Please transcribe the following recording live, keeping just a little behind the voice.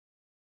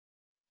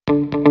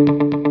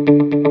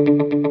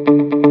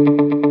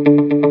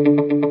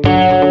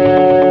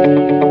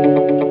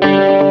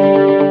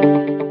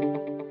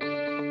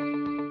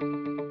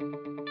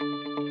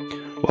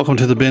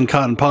Ben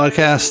Cotton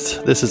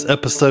Podcast. This is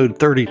episode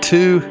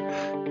 32,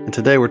 and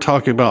today we're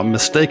talking about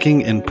mistaking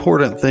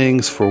important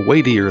things for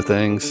weightier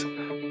things,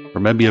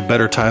 or maybe a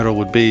better title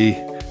would be,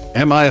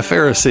 Am I a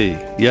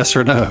Pharisee? Yes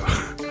or no?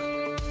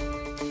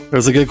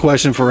 There's a good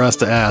question for us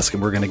to ask,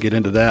 and we're going to get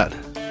into that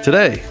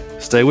today.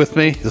 Stay with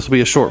me. This will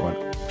be a short one.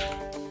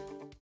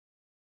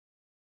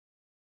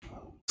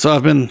 So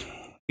I've been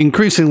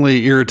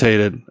increasingly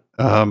irritated.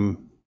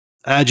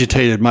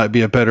 Agitated might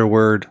be a better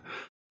word.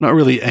 Not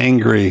really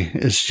angry.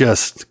 It's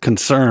just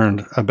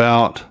concerned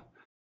about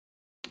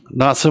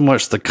not so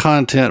much the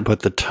content,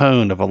 but the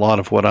tone of a lot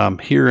of what I'm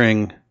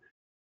hearing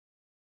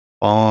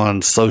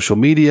on social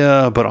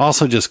media, but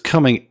also just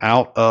coming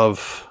out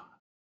of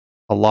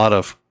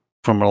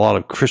from a lot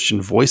of Christian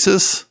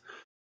voices,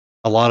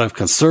 a lot of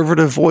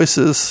conservative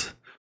voices,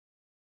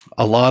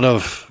 a lot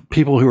of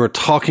people who are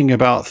talking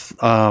about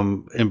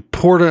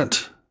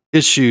important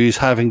issues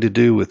having to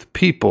do with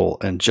people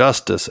and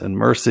justice and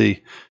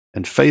mercy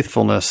and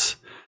faithfulness,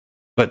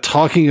 but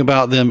talking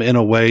about them in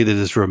a way that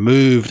is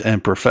removed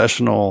and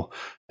professional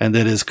and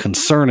that is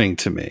concerning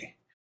to me.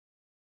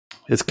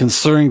 It's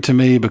concerning to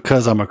me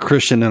because I'm a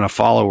Christian and a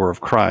follower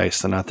of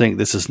Christ, and I think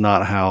this is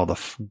not how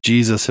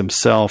Jesus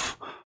himself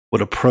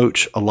would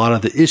approach a lot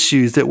of the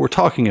issues that we're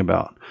talking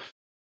about.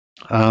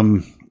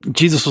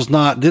 Jesus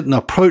didn't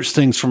approach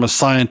things from a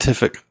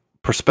scientific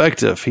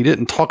perspective. He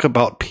didn't talk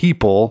about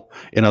people,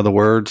 in other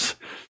words,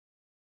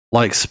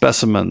 like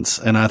specimens.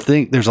 And I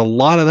think there's a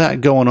lot of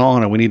that going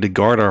on, and we need to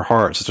guard our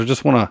hearts. So I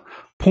just want to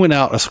point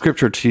out a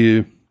scripture to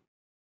you.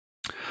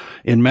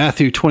 In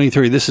Matthew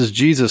 23, this is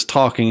Jesus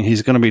talking.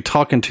 He's going to be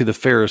talking to the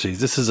Pharisees.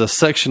 This is a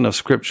section of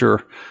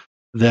scripture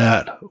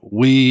that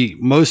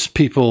most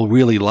people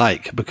really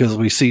like, because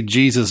we see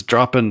Jesus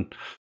dropping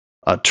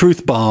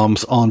truth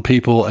bombs on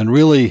people and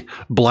really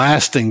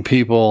blasting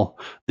people,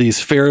 these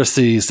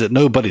Pharisees that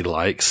nobody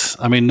likes.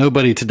 I mean,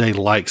 nobody today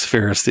likes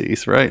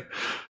Pharisees, right?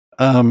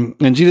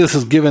 And Jesus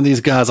is giving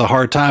these guys a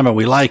hard time, and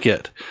we like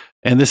it.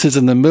 And this is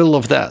in the middle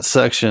of that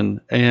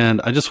section.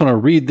 And I just want to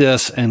read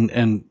this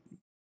and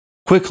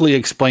quickly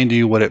explain to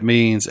you what it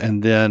means,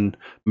 and then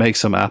make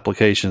some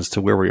applications to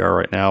where we are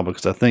right now,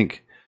 because I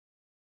think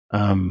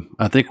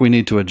we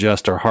need to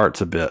adjust our hearts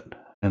a bit.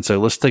 And so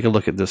let's take a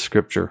look at this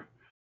scripture.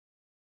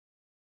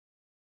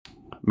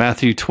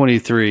 Matthew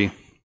 23,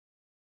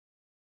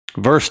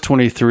 verse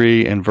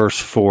 23 and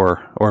verse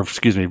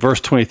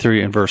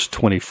 23 and verse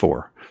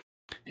 24.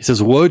 He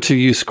says, "Woe to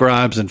you,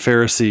 scribes and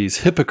Pharisees,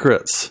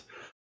 hypocrites!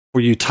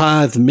 For you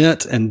tithe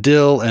mint and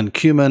dill and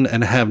cumin,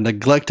 and have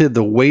neglected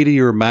the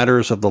weightier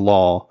matters of the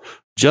law,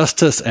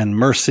 justice and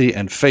mercy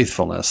and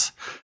faithfulness.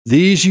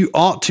 These you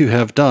ought to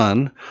have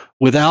done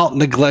without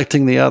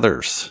neglecting the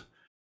others.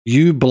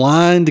 You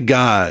blind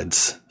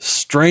guides,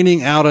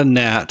 straining out a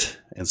gnat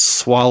and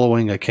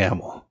swallowing a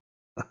camel."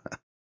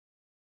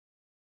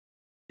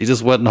 He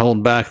just wasn't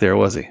holding back there,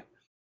 was he?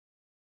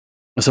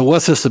 So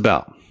what's this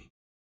about?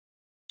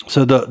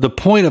 So the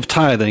point of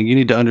tithing, you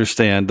need to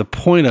understand the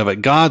point of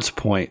it. God's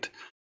point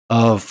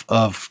of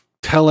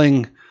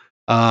telling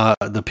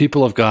the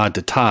people of God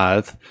to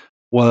tithe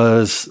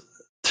was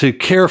to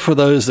care for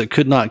those that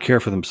could not care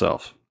for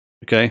themselves.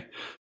 Okay,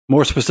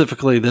 more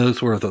specifically,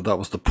 that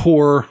was the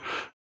poor,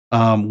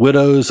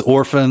 widows,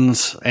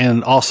 orphans,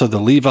 and also the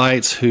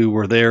Levites who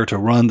were there to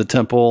run the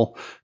temple,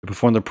 to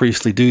perform the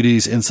priestly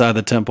duties inside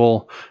the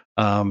temple.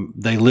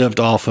 They lived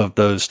off of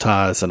those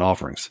tithes and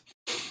offerings.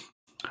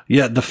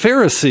 Yet the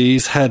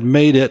Pharisees had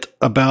made it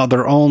about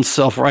their own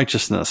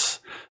self-righteousness.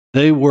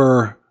 They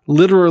were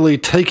literally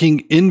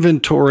taking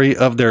inventory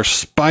of their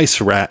spice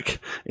rack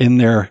in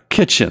their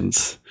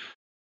kitchens,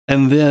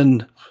 and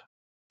then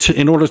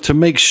in order to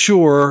make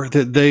sure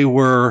that they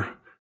were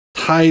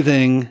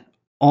tithing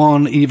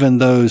on even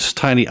those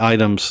tiny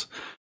items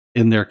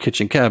in their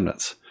kitchen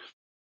cabinets.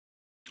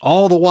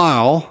 All the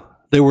while,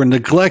 they were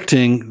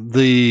neglecting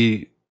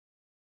the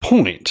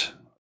point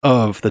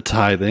of the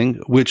tithing,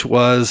 which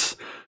was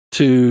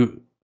to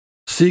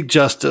seek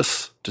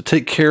justice, to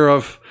take care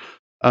of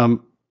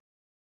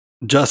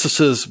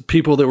justices,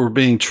 people that were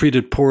being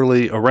treated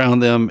poorly around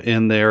them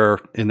in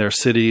their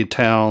city,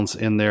 towns,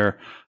 in their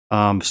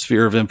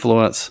sphere of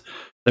influence.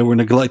 They were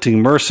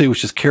neglecting mercy,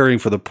 which is caring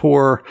for the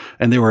poor,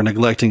 and they were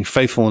neglecting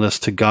faithfulness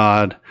to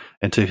God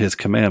and to his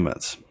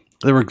commandments.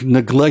 They were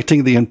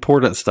neglecting the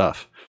important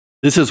stuff.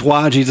 This is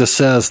why Jesus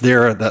says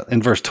there that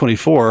in verse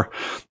 24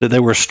 that they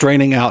were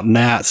straining out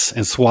gnats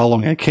and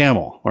swallowing a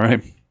camel, all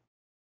right?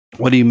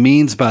 What he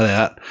means by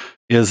that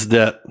is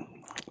that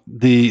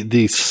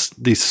the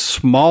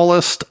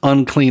smallest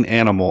unclean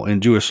animal in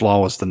Jewish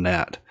law was the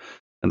gnat,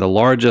 and the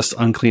largest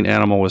unclean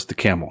animal was the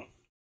camel.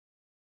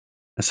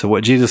 And so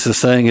what Jesus is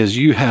saying is,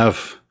 you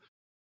have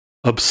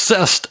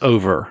obsessed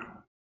over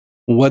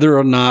whether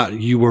or not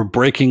you were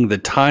breaking the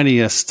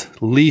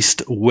tiniest,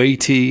 least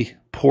weighty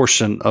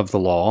portion of the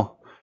law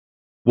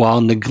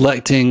while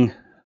neglecting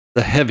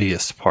the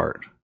heaviest part,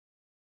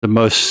 the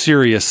most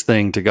serious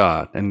thing to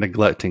God, and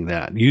neglecting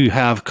that. You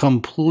have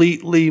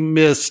completely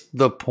missed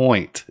the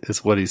point,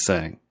 is what he's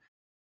saying.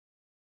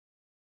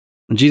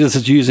 And Jesus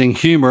is using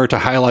humor to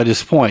highlight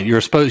his point.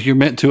 You're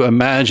meant to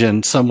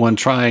imagine someone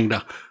trying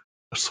to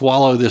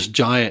swallow this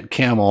giant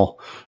camel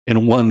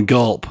in one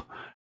gulp,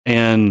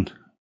 and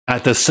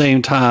at the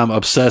same time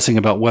obsessing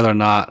about whether or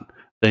not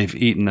they've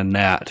eaten a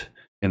gnat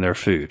in their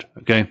food.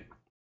 Okay.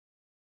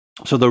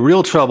 So the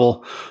real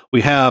trouble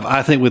we have,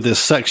 I think, with this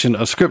section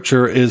of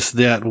scripture is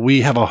that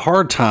we have a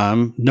hard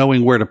time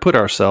knowing where to put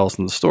ourselves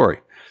in the story.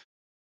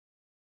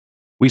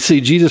 We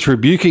see Jesus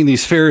rebuking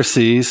these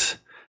Pharisees,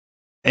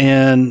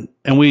 and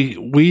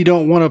we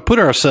don't want to put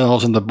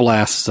ourselves in the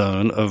blast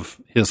zone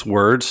of his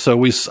words.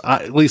 So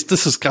at least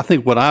this is, I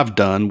think, what I've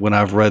done when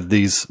I've read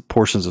these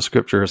portions of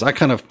scripture is I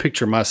kind of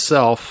picture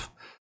myself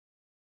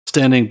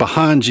standing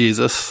behind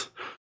Jesus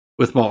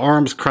with my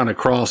arms kind of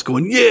crossed,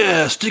 going,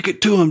 "Yeah, stick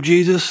it to him,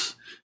 Jesus.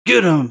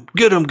 Get him,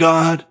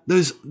 God.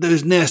 Those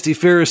nasty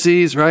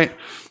Pharisees," right?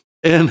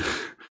 And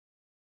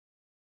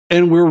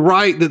we're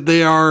right that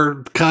they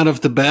are kind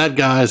of the bad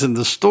guys in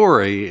the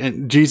story,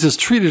 and Jesus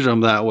treated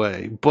them that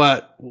way.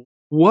 But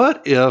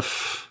what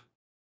if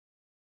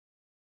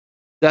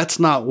that's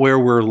not where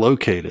we're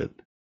located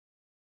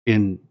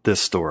in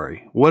this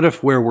story? What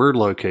if where we're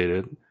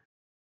located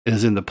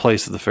is in the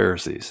place of the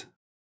Pharisees?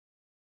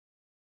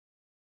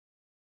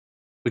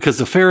 Because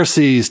the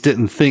Pharisees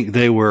didn't think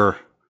they were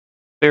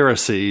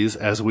Pharisees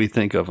as we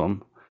think of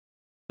them.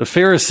 The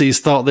Pharisees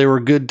thought they were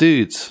good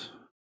dudes.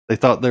 They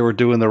thought they were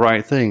doing the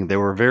right thing. They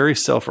were very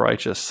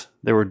self-righteous.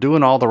 They were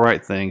doing all the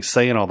right things,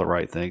 saying all the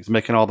right things,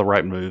 making all the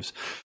right moves,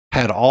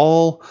 had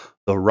all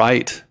the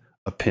right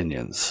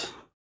opinions.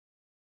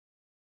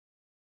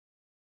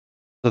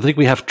 I think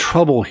we have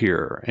trouble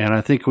here, and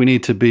I think we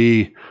need to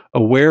be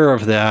aware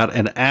of that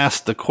and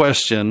ask the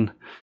question,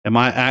 am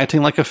I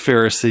acting like a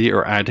Pharisee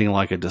or acting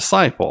like a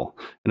disciple?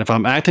 And if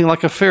I'm acting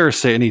like a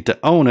Pharisee, I need to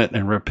own it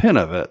and repent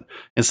of it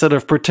instead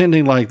of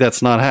pretending like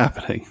that's not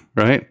happening,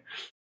 right?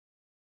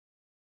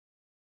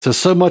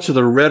 So much of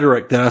the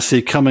rhetoric that I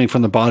see coming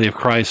from the body of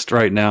Christ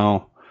right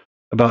now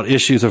about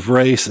issues of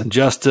race and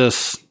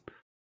justice,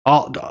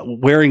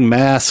 wearing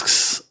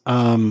masks,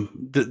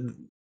 the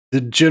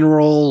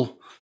general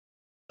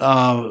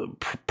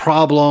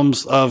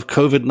problems of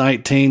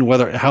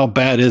COVID-19, how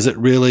bad is it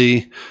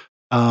really?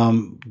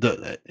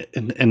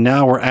 And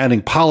now we're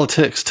adding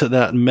politics to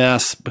that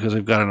mess because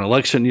we've got an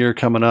election year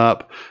coming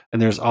up, and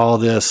there's all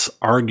this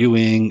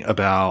arguing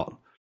about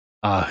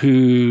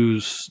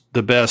who's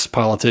the best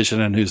politician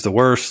and who's the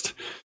worst.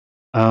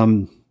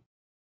 All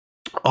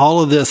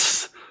of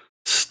this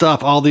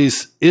stuff, all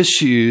these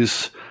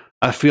issues,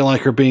 I feel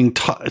like are being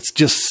taught. It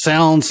just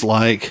sounds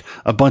like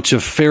a bunch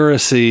of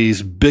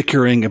Pharisees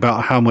bickering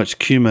about how much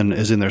cumin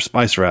is in their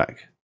spice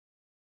rack.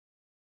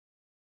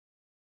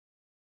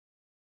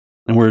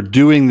 And we're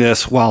doing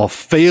this while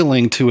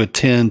failing to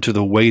attend to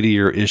the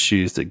weightier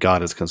issues that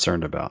God is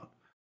concerned about.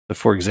 So,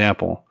 for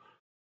example,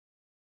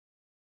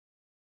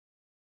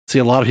 see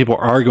a lot of people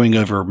arguing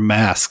over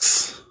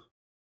masks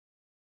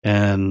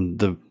and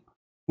the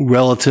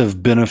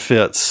relative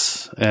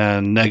benefits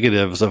and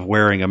negatives of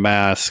wearing a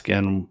mask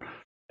and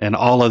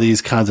all of these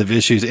kinds of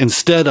issues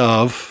instead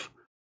of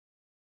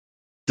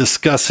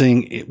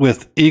discussing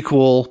with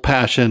equal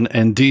passion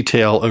and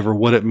detail over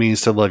what it means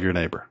to love your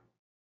neighbor.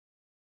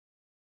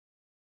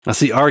 I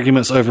see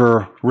arguments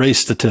over race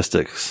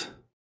statistics.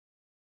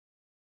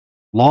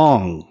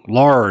 Long,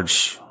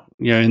 large,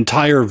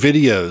 entire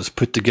videos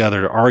put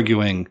together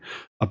arguing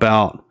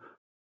about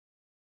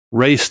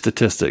race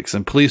statistics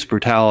and police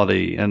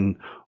brutality and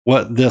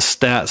what this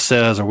stat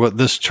says or what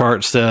this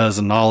chart says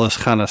and all this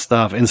kind of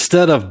stuff,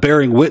 instead of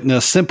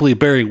simply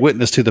bearing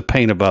witness to the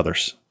pain of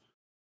others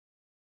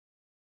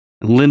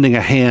and lending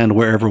a hand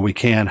wherever we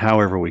can,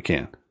 however we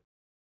can.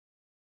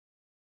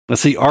 I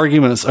see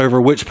arguments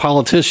over which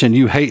politician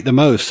you hate the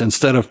most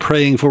instead of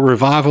praying for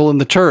revival in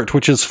the church,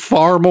 which is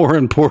far more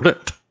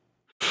important.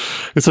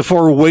 It's a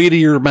far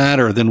weightier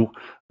matter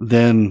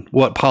than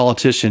what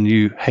politician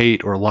you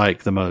hate or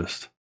like the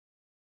most.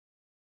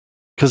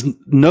 Because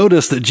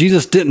notice that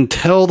Jesus didn't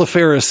tell the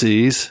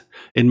Pharisees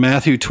in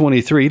Matthew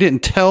 23, he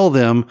didn't tell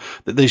them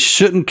that they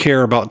shouldn't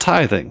care about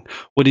tithing.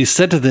 What he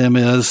said to them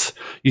is,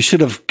 you should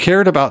have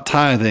cared about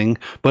tithing,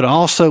 but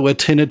also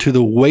attended to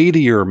the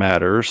weightier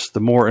matters, the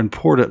more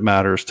important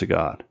matters to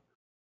God.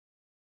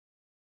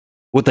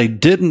 What they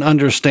didn't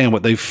understand,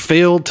 what they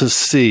failed to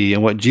see,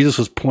 and what Jesus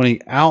was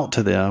pointing out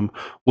to them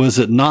was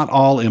that not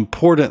all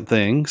important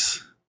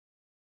things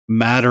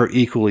matter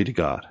equally to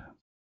God.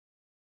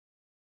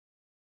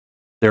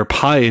 Their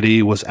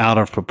piety was out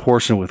of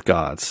proportion with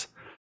God's.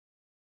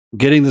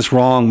 Getting this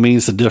wrong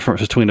means the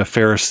difference between a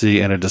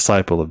Pharisee and a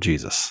disciple of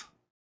Jesus.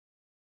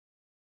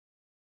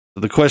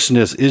 So the question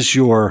is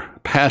your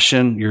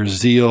passion, your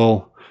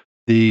zeal,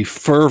 the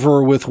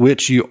fervor with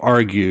which you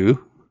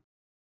argue,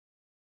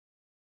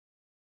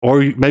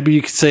 or maybe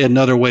you could say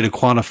another way to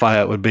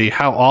quantify it would be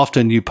how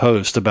often you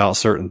post about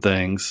certain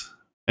things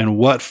and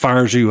what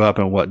fires you up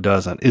and what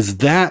doesn't. Is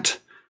that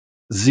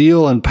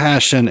zeal and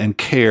passion and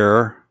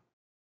care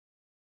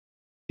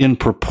in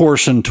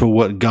proportion to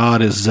what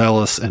God is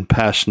zealous and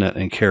passionate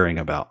and caring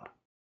about?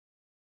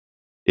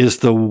 Is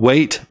the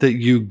weight that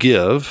you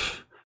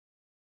give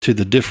to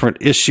the different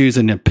issues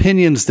and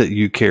opinions that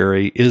you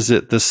carry, is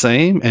it the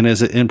same, and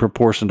is it in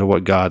proportion to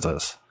what God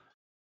does?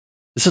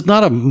 This is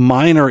not a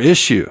minor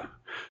issue.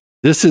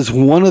 This is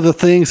one of the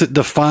things that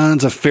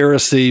defines a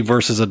Pharisee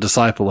versus a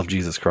disciple of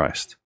Jesus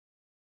Christ.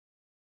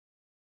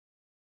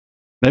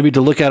 Maybe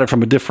to look at it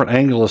from a different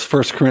angle is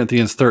 1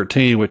 Corinthians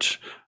 13, which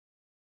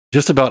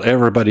just about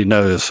everybody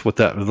knows what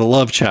the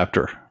love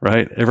chapter,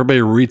 right?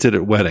 Everybody reads it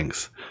at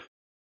weddings.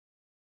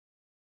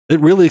 It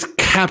really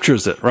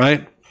captures it,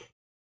 right?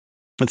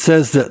 It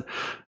says that,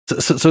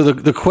 so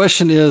the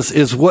question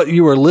is what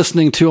you are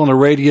listening to on the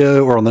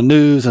radio or on the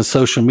news and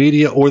social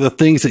media, or the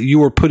things that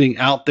you are putting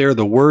out there,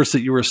 the words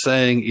that you are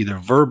saying, either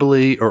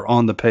verbally or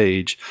on the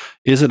page,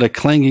 is it a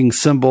clanging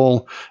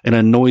cymbal and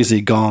a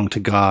noisy gong to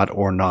God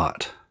or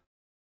not?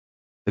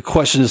 The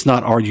question is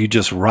not, are you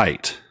just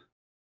right?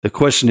 The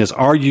question is,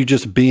 are you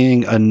just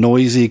being a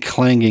noisy,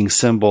 clanging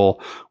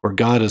cymbal where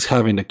God is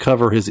having to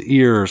cover his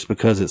ears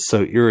because it's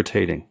so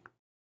irritating?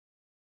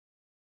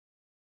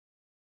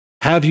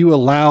 Have you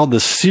allowed the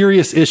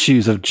serious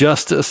issues of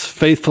justice,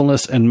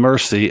 faithfulness, and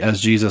mercy, as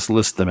Jesus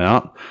lists them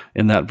out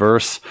in that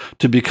verse,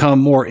 to become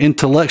more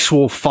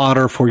intellectual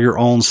fodder for your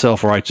own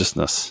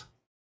self-righteousness?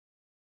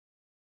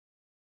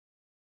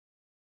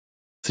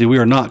 See, we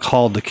are not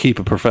called to keep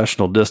a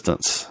professional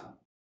distance.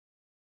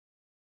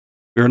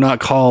 We are not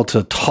called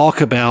to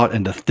talk about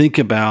and to think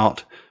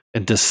about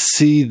and to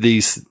see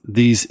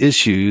these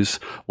issues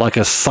like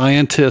a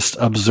scientist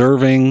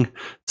observing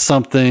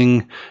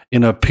something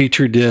in a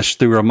petri dish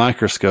through a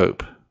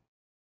microscope.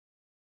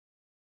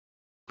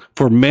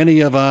 For many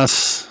of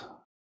us,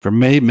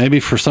 maybe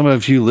for some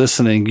of you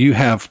listening, you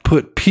have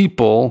put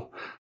people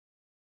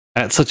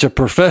at such a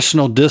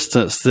professional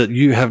distance that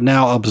you have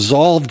now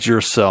absolved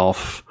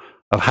yourself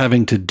of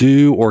having to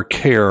do or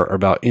care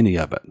about any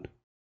of it.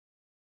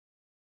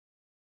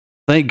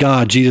 Thank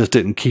God Jesus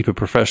didn't keep a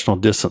professional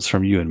distance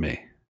from you and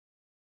me.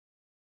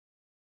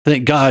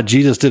 Thank God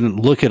Jesus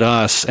didn't look at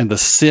us and the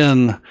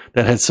sin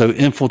that had so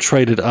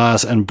infiltrated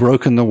us and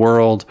broken the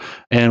world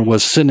and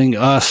was sending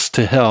us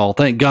to hell.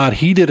 Thank God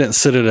he didn't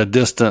sit at a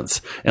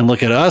distance and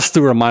look at us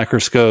through a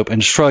microscope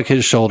and shrug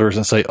his shoulders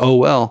and say, oh,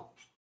 well.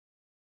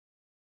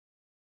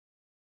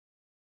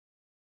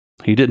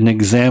 He didn't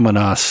examine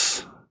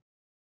us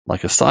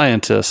like a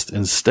scientist.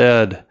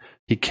 Instead,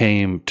 he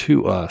came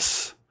to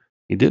us.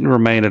 He didn't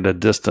remain at a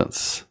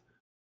distance.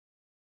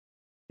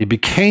 He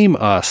became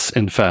us,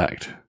 in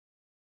fact.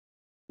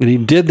 And he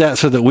did that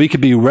so that we could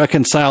be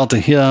reconciled to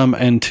him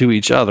and to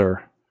each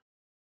other.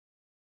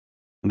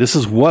 And this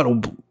is what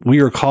we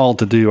are called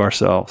to do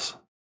ourselves.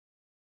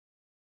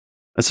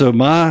 And so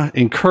my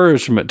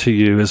encouragement to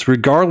you is,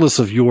 regardless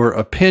of your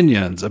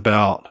opinions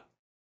about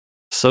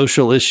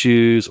social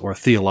issues or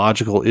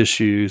theological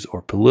issues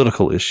or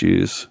political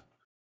issues,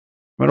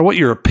 no matter what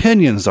your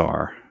opinions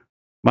are,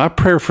 my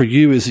prayer for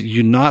you is that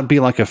you not be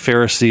like a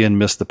Pharisee and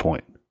miss the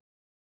point.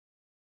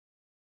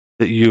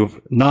 That you've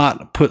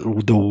not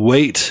put the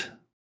weight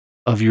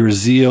of your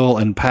zeal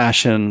and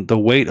passion, the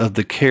weight of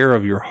the care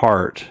of your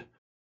heart,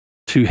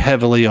 too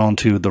heavily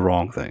onto the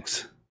wrong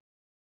things.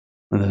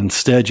 And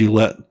instead you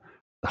let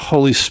the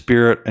Holy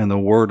Spirit and the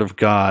Word of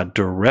God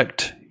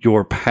direct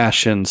your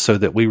passion so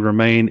that we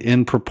remain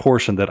in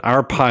proportion, that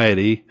our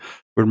piety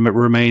would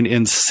remain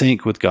in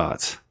sync with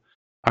God's.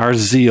 Our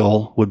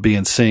zeal would be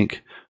in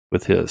sync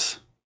with his.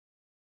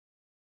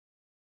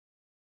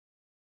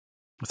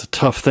 It's a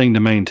tough thing to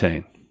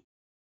maintain,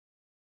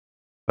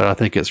 but I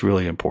think it's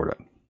really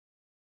important.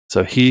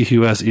 So he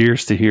who has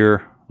ears to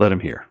hear, let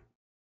him hear.